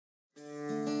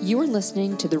You are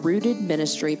listening to the Rooted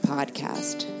Ministry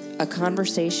Podcast, a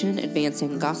conversation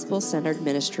advancing gospel-centered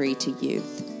ministry to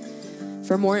youth.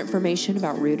 For more information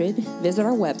about Rooted, visit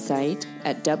our website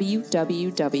at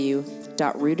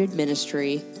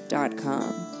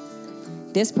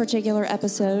www.rootedministry.com. This particular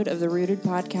episode of the Rooted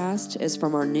Podcast is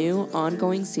from our new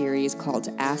ongoing series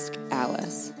called Ask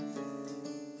Alice.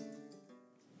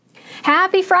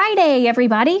 Happy Friday,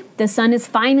 everybody. The sun is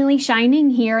finally shining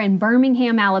here in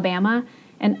Birmingham, Alabama,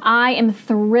 and I am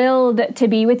thrilled to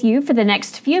be with you for the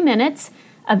next few minutes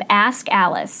of Ask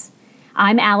Alice.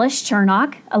 I'm Alice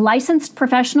Chernock, a licensed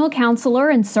professional counselor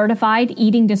and certified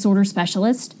eating disorder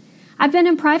specialist. I've been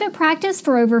in private practice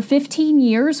for over 15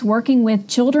 years working with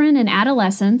children and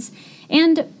adolescents,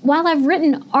 and while I've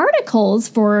written articles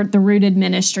for the Rooted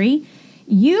Ministry,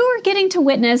 you are getting to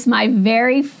witness my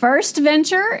very first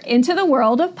venture into the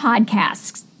world of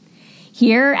podcasts.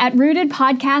 Here at Rooted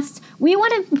Podcasts, we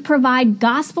want to provide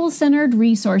gospel-centered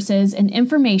resources and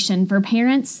information for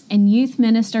parents and youth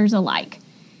ministers alike.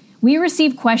 We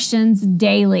receive questions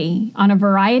daily on a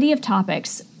variety of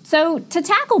topics, so to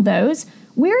tackle those,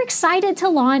 we're excited to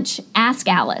launch Ask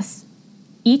Alice.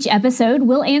 Each episode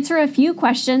will answer a few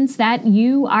questions that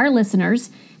you, our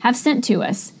listeners, have sent to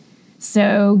us.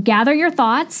 So gather your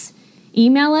thoughts,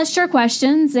 email us your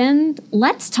questions, and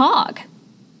let's talk.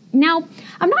 Now,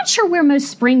 I'm not sure where most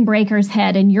spring breakers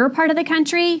head in your part of the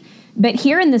country, but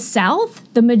here in the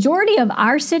South, the majority of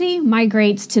our city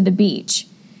migrates to the beach,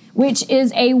 which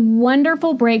is a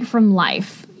wonderful break from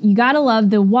life. You gotta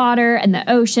love the water and the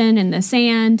ocean and the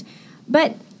sand,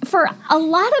 but for a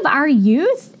lot of our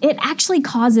youth, it actually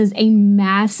causes a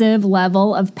massive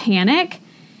level of panic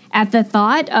at the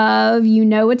thought of, you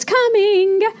know it's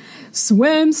coming,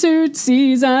 swimsuit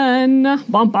season,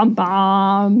 bum, bum,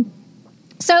 bum.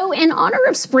 So in honor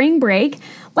of spring break,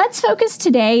 let's focus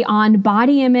today on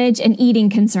body image and eating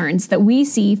concerns that we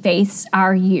see face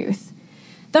our youth.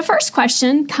 The first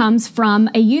question comes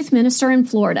from a youth minister in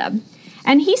Florida,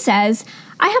 and he says,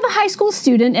 I have a high school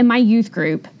student in my youth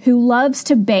group who loves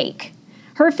to bake.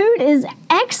 Her food is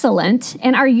excellent,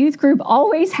 and our youth group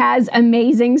always has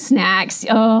amazing snacks.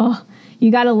 Oh, you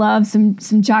gotta love some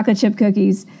chocolate chip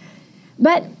cookies.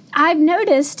 But I've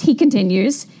noticed, he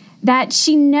continues, that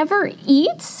she never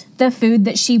eats the food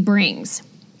that she brings.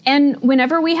 And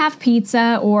whenever we have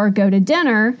pizza or go to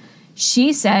dinner,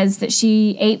 she says that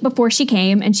she ate before she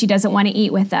came and she doesn't want to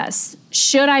eat with us.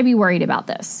 Should I be worried about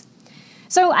this?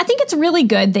 So I think it's really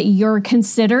good that you're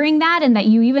considering that and that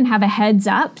you even have a heads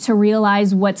up to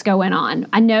realize what's going on.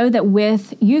 I know that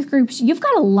with youth groups, you've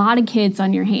got a lot of kids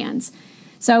on your hands.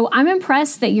 So I'm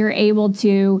impressed that you're able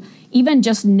to even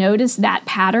just notice that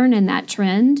pattern and that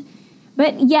trend.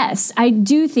 But yes, I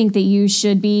do think that you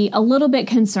should be a little bit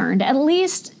concerned. At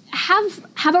least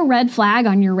have a red flag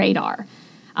on your radar.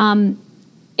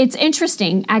 It's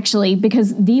interesting, actually,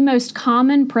 because the most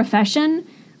common profession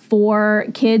for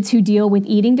kids who deal with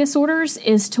eating disorders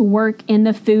is to work in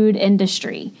the food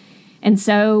industry. And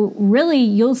so really,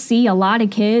 you'll see a lot of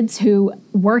kids who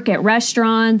work at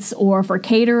restaurants or for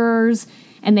caterers,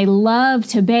 and they love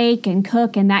to bake and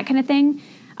cook and that kind of thing.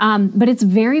 But it's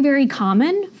very, very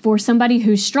common for somebody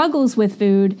who struggles with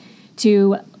food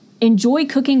to enjoy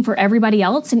cooking for everybody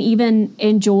else and even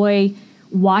enjoy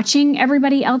watching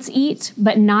everybody else eat,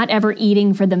 but not ever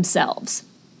eating for themselves.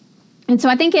 And so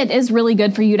I think it is really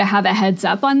good for you to have a heads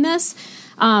up on this.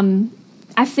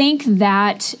 I think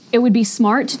that it would be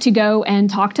smart to go and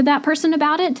talk to that person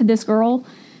about it, to this girl.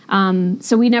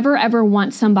 So we never, ever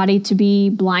want somebody to be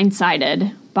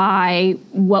blindsided by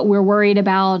what we're worried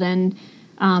about and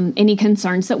any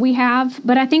concerns that we have.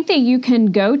 But I think that you can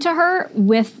go to her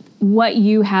with what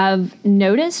you have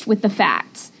noticed with the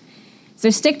facts. So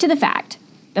stick to the fact.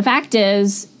 The fact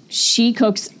is she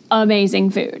cooks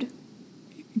amazing food.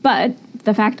 But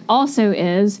the fact also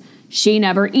is she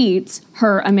never eats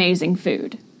her amazing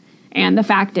food. And the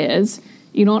fact is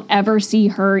you don't ever see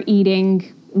her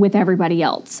eating with everybody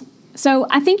else. So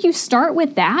I think you start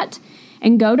with that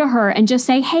and go to her and just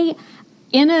say, hey,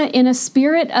 in a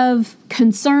spirit of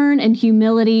concern and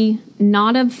humility,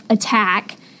 not of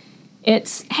attack,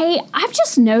 it's, hey, I've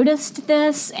just noticed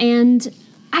this, and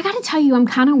I got to tell you, I'm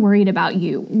kind of worried about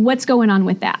you. What's going on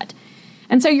with that?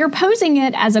 And so you're posing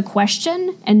it as a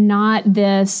question and not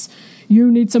this, you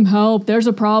need some help, there's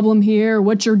a problem here,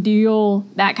 what's your deal,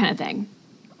 that kind of thing.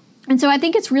 And so I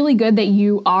think it's really good that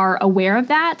you are aware of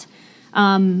that,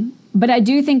 but I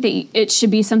do think that it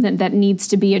should be something that needs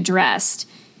to be addressed.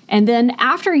 And then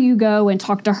after you go and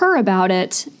talk to her about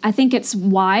it, I think it's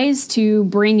wise to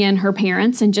bring in her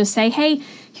parents and just say, hey,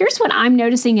 here's what I'm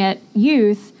noticing at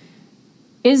youth.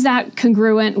 is that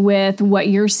congruent with what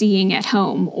you're seeing at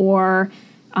home? Or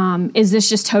is this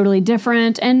just totally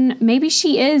different? And maybe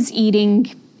she is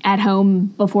eating at home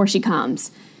before she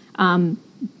comes.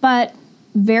 But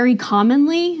very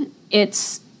commonly,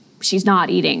 she's not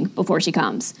eating before she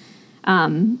comes.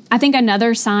 I think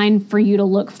another sign for you to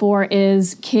look for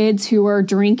is kids who are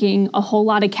drinking a whole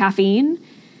lot of caffeine.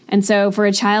 And so for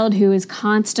a child who is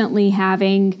constantly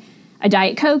having a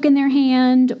Diet Coke in their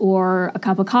hand or a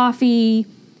cup of coffee,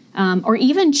 or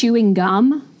even chewing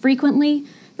gum frequently,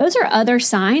 those are other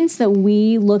signs that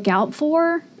we look out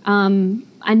for.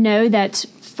 I know that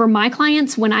for my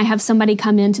clients, when I have somebody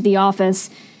come into the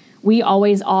office, we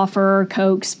always offer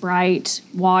Coke, Sprite,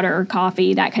 water,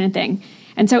 coffee, that kind of thing.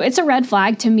 And so it's a red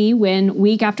flag to me when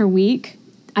week after week,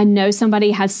 I know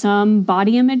somebody has some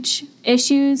body image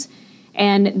issues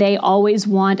and they always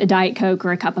want a Diet Coke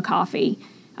or a cup of coffee.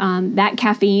 That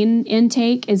caffeine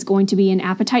intake is going to be an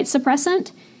appetite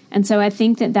suppressant. And so I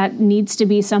think that needs to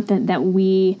be something that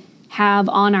we have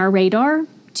on our radar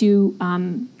to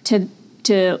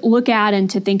look at and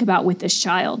to think about with this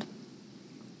child.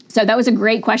 So that was a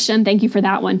great question. Thank you for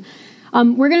that one.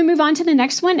 We're going to move on to the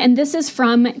next one, and this is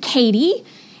from Katie.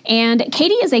 And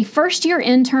Katie is a first-year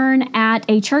intern at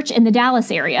a church in the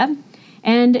Dallas area.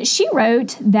 And she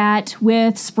wrote that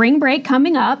with spring break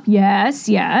coming up, yes,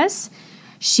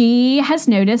 she has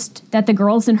noticed that the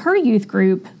girls in her youth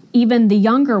group, even the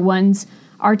younger ones,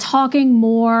 are talking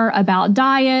more about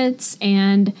diets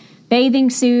and bathing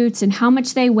suits and how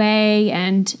much they weigh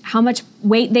and how much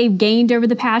weight they've gained over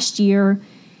the past year.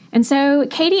 And so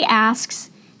Katie asks,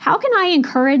 how can I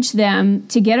encourage them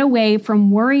to get away from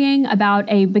worrying about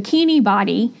a bikini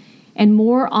body and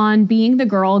more on being the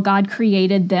girl God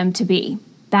created them to be?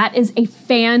 That is a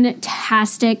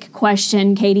fantastic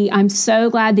question, Katie. I'm so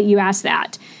glad that you asked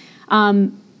that.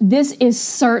 This is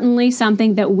certainly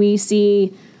something that we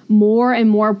see more and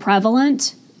more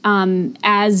prevalent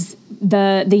as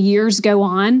the years go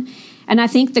on. And I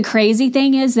think the crazy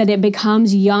thing is that it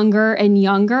becomes younger and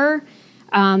younger.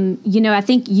 I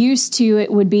think used to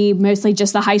it would be mostly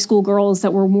just the high school girls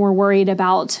that were more worried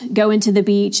about going to the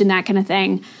beach and that kind of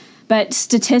thing. But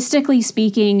statistically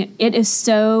speaking, it is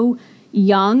so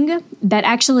young that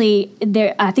actually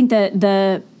I think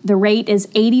the rate is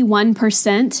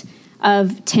 81% of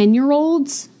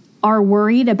 10-year-olds are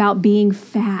worried about being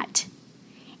fat.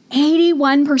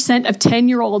 81% of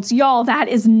 10-year-olds. Y'all, that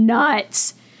is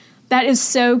nuts. That is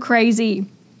so crazy.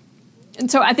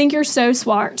 And so I think you're so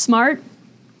smart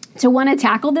to want to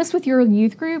tackle this with your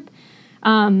youth group.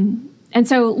 And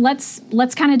so let's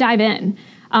kind of dive in.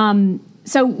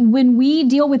 So when we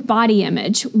deal with body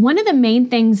image, one of the main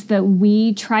things that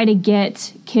we try to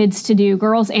get kids to do,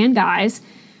 girls and guys,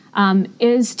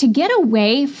 is to get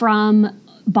away from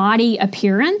body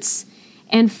appearance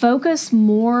and focus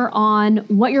more on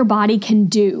what your body can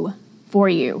do for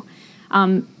you.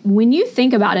 When you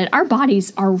think about it, our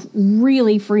bodies are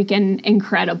really freaking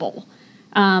incredible.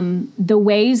 The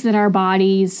ways that our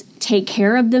bodies take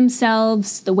care of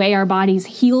themselves, the way our bodies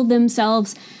heal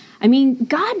themselves. I mean,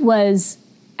 God was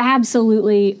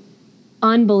absolutely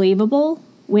unbelievable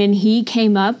when he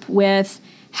came up with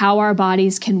how our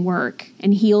bodies can work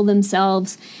and heal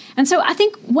themselves. And so I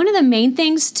think one of the main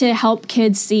things to help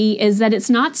kids see is that it's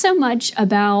not so much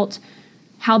about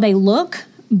how they look,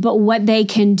 but what they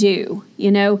can do.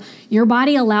 You know, your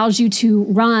body allows you to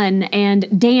run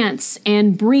and dance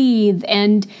and breathe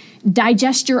and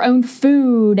digest your own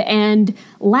food and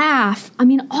laugh. I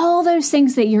mean, all those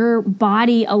things that your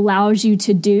body allows you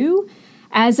to do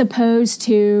as opposed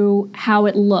to how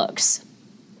it looks.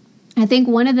 I think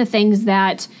one of the things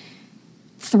that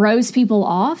throws people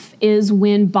off is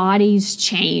when bodies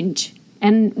change.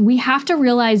 And we have to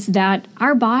realize that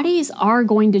our bodies are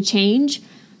going to change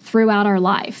throughout our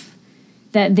life,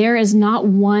 that there is not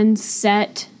one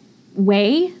set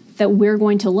way that we're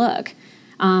going to look.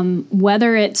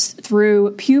 Whether it's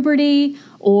through puberty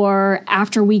or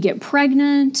after we get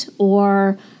pregnant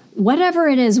or whatever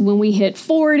it is when we hit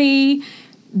 40,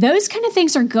 those kind of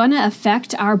things are going to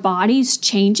affect our bodies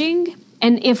changing.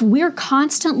 And if we're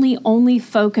constantly only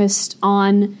focused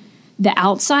on the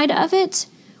outside of it,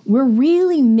 we're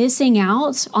really missing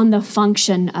out on the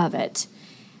function of it.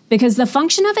 Because the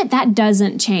function of it, that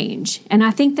doesn't change. And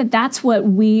I think that that's what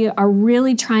we are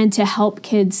really trying to help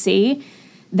kids see,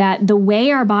 that the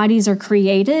way our bodies are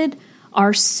created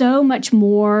are so much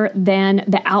more than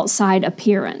the outside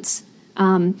appearance.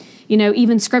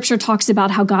 Even Scripture talks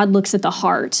about how God looks at the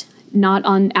heart, not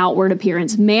on outward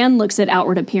appearance. Man looks at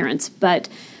outward appearance, but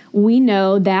we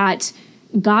know that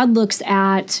God looks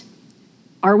at,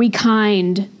 are we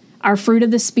kind? our fruit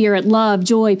of the Spirit, love,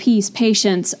 joy, peace,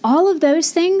 patience, all of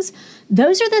those things,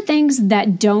 those are the things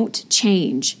that don't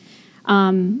change.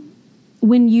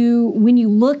 When you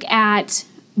look at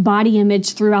body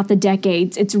image throughout the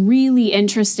decades, it's really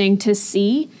interesting to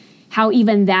see how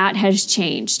even that has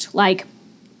changed. Like,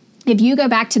 if you go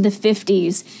back to the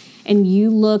 50s and you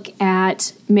look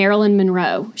at Marilyn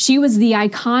Monroe, she was the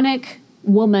iconic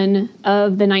woman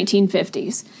of the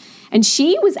 1950s. And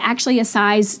she was actually a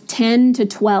size 10 to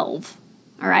 12,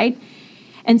 all right?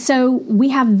 And so we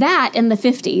have that in the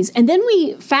 50s. And then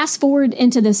we fast forward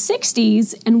into the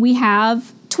 60s, and we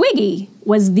have Twiggy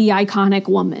was the iconic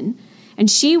woman. And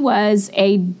she was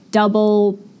a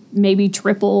double, maybe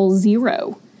triple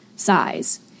zero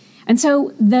size. And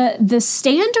so the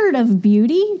standard of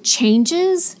beauty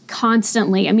changes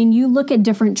constantly. I mean, you look at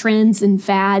different trends and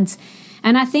fads,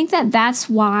 and I think that that's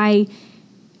why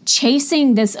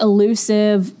chasing this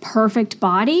elusive, perfect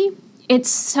body, it's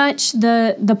such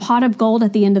the pot of gold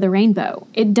at the end of the rainbow.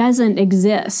 It doesn't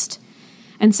exist.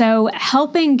 And so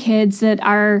helping kids that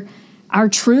our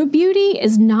true beauty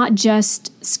is not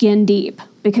just skin deep,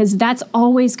 because that's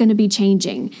always going to be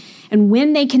changing. And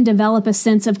when they can develop a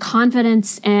sense of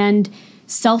confidence and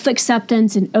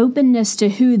self-acceptance and openness to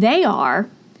who they are,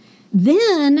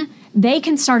 then they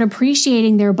can start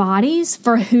appreciating their bodies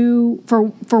for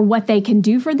what they can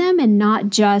do for them and not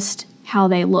just how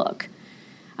they look.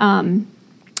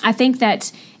 I think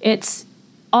that it's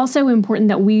also important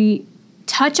that we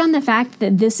touch on the fact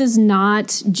that this is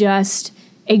not just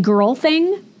a girl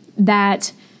thing,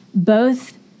 that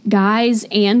both guys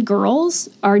and girls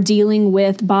are dealing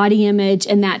with body image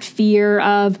and that fear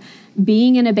of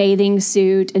being in a bathing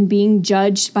suit and being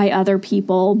judged by other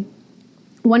people.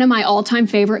 One of my all-time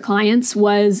favorite clients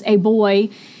was a boy,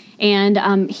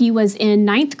 and he was in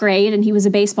 9th grade, and he was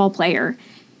a baseball player.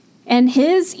 And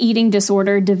his eating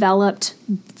disorder developed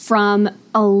from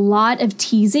a lot of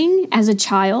teasing as a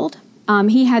child.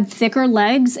 He had thicker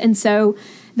legs, and so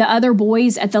the other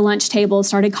boys at the lunch table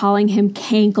started calling him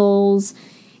cankles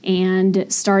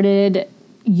and started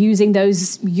using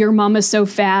those "your mama's so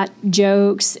fat"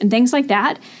 jokes and things like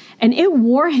that. And it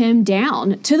wore him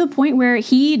down to the point where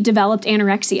he developed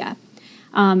anorexia.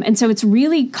 And so it's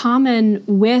really common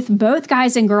with both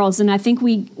guys and girls. And I think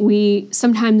we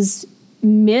sometimes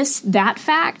miss that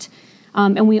fact.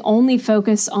 And we only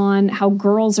focus on how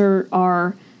girls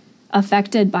are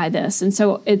affected by this. And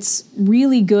so it's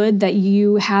really good that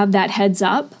you have that heads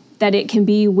up, that it can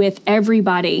be with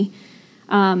everybody.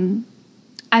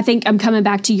 I think I'm coming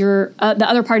back to your the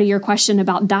other part of your question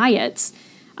about diets.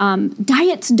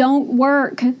 Diets don't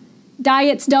work.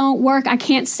 Diets don't work. I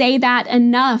can't say that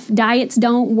enough. Diets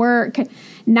don't work.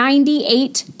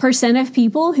 98% of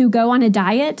people who go on a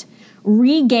diet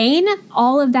regain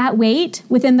all of that weight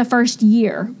within the first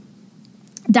year.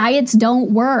 Diets don't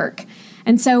work.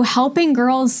 And so helping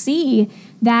girls see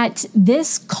that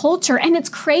this culture, and it's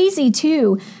crazy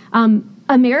too,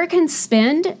 Americans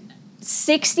spend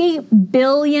 $60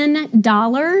 billion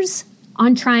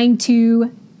on trying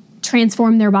to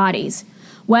transform their bodies,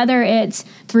 whether it's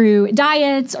through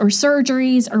diets or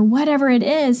surgeries or whatever it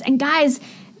is. And guys,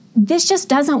 this just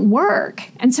doesn't work.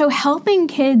 And so helping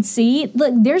kids see,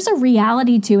 look, there's a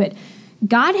reality to it.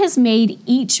 God has made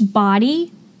each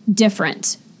body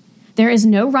different. There is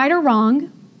no right or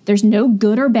wrong. There's no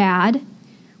good or bad.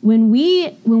 When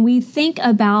we think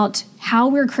about how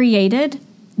we're created,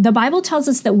 the Bible tells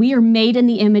us that we are made in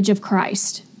the image of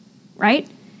Christ, right?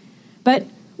 But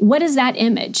what is that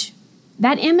image?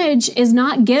 That image is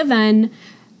not given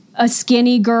a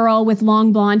skinny girl with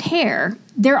long blonde hair.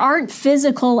 There aren't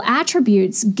physical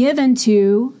attributes given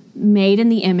to made in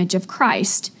the image of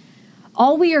Christ.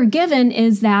 All we are given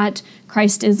is that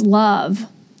Christ is love.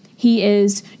 He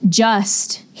is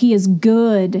just. He is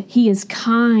good. He is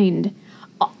kind.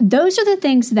 Those are the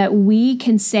things that we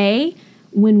can say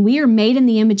when we are made in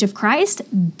the image of Christ.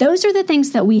 Those are the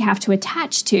things that we have to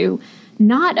attach to,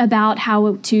 not about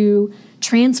how to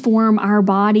transform our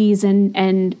bodies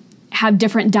and have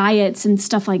different diets and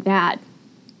stuff like that.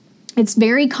 It's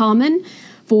very common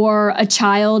for a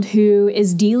child who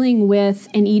is dealing with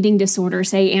an eating disorder,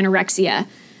 say anorexia,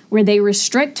 where they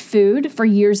restrict food for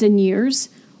years and years.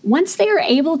 Once they are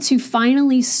able to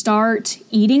finally start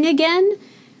eating again,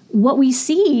 what we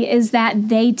see is that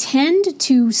they tend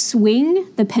to swing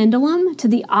the pendulum to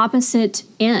the opposite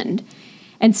end.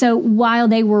 And so while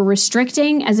they were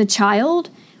restricting as a child,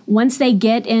 once they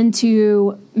get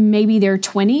into maybe their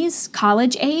 20s,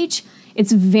 college age,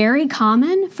 it's very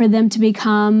common for them to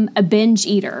become a binge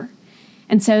eater.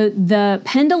 And so the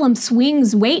pendulum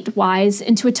swings weight-wise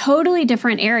into a totally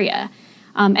different area.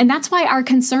 And that's why our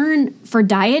concern for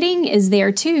dieting is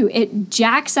there too. It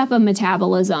jacks up a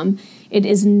metabolism. It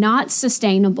is not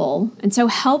sustainable. And so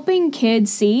helping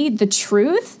kids see the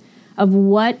truth of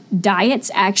what diets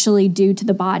actually do to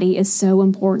the body is so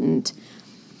important.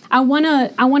 I want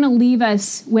to leave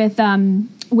us with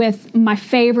my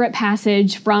favorite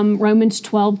passage from Romans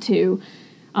 12:2.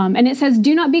 And it says,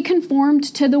 "Do not be conformed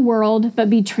to the world, but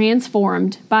be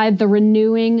transformed by the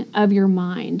renewing of your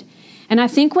mind." And I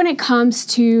think when it comes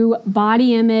to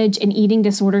body image and eating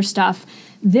disorder stuff,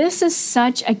 this is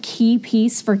such a key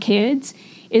piece for kids,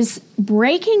 is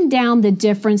breaking down the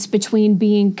difference between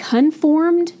being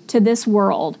conformed to this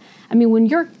world. I mean, when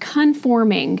you're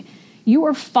conforming, you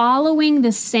are following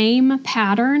the same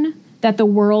pattern that the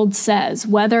world says,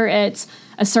 whether it's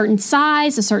a certain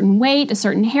size, a certain weight, a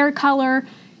certain hair color.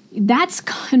 That's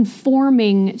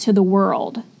conforming to the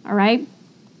world, all right?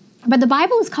 But the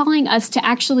Bible is calling us to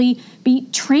actually be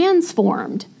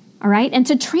transformed, all right? And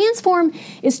to transform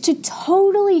is to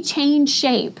totally change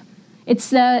shape. It's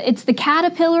the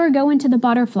caterpillar going to the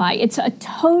butterfly. It's a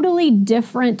totally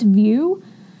different view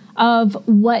of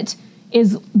what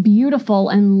is beautiful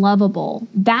and lovable.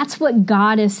 That's what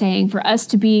God is saying, for us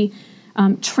to be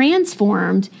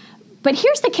transformed. But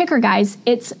here's the kicker, guys.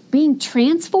 It's being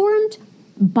transformed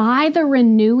by the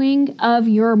renewing of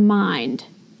your mind.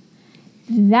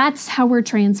 That's how we're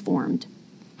transformed.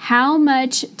 How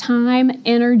much time,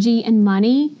 energy, and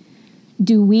money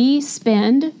do we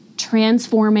spend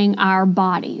transforming our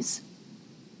bodies?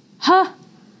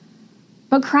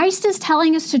 But Christ is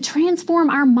telling us to transform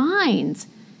our minds.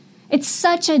 It's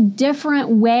such a different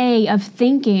way of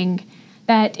thinking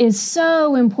that is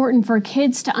so important for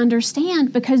kids to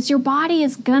understand, because your body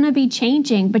is going to be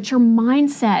changing, but your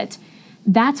mindset,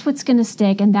 that's what's going to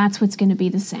stick, and that's what's going to be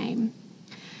the same.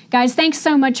 Guys, thanks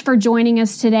so much for joining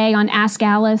us today on Ask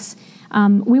Alice.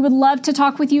 We would love to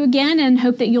talk with you again and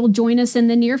hope that you'll join us in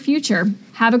the near future.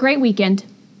 Have a great weekend.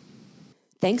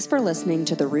 Thanks for listening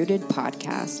to the Rooted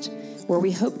Podcast, where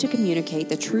we hope to communicate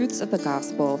the truths of the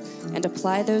gospel and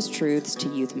apply those truths to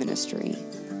youth ministry.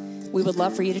 We would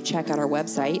love for you to check out our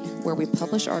website, where we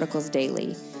publish articles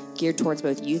daily, geared towards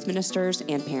both youth ministers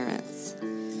and parents.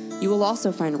 You will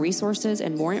also find resources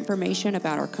and more information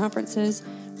about our conferences,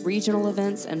 regional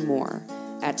events, and more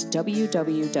at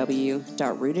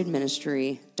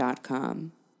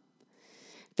www.rootedministry.com.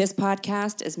 This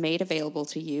podcast is made available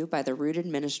to you by the Rooted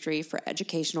Ministry for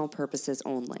educational purposes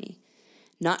only,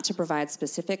 not to provide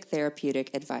specific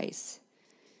therapeutic advice.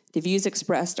 The views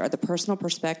expressed are the personal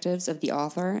perspectives of the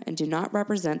author and do not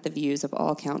represent the views of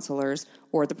all counselors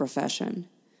or the profession.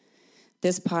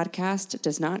 This podcast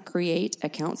does not create a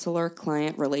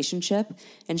counselor-client relationship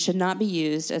and should not be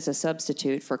used as a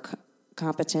substitute for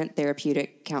competent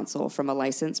therapeutic counsel from a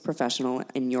licensed professional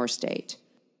in your state.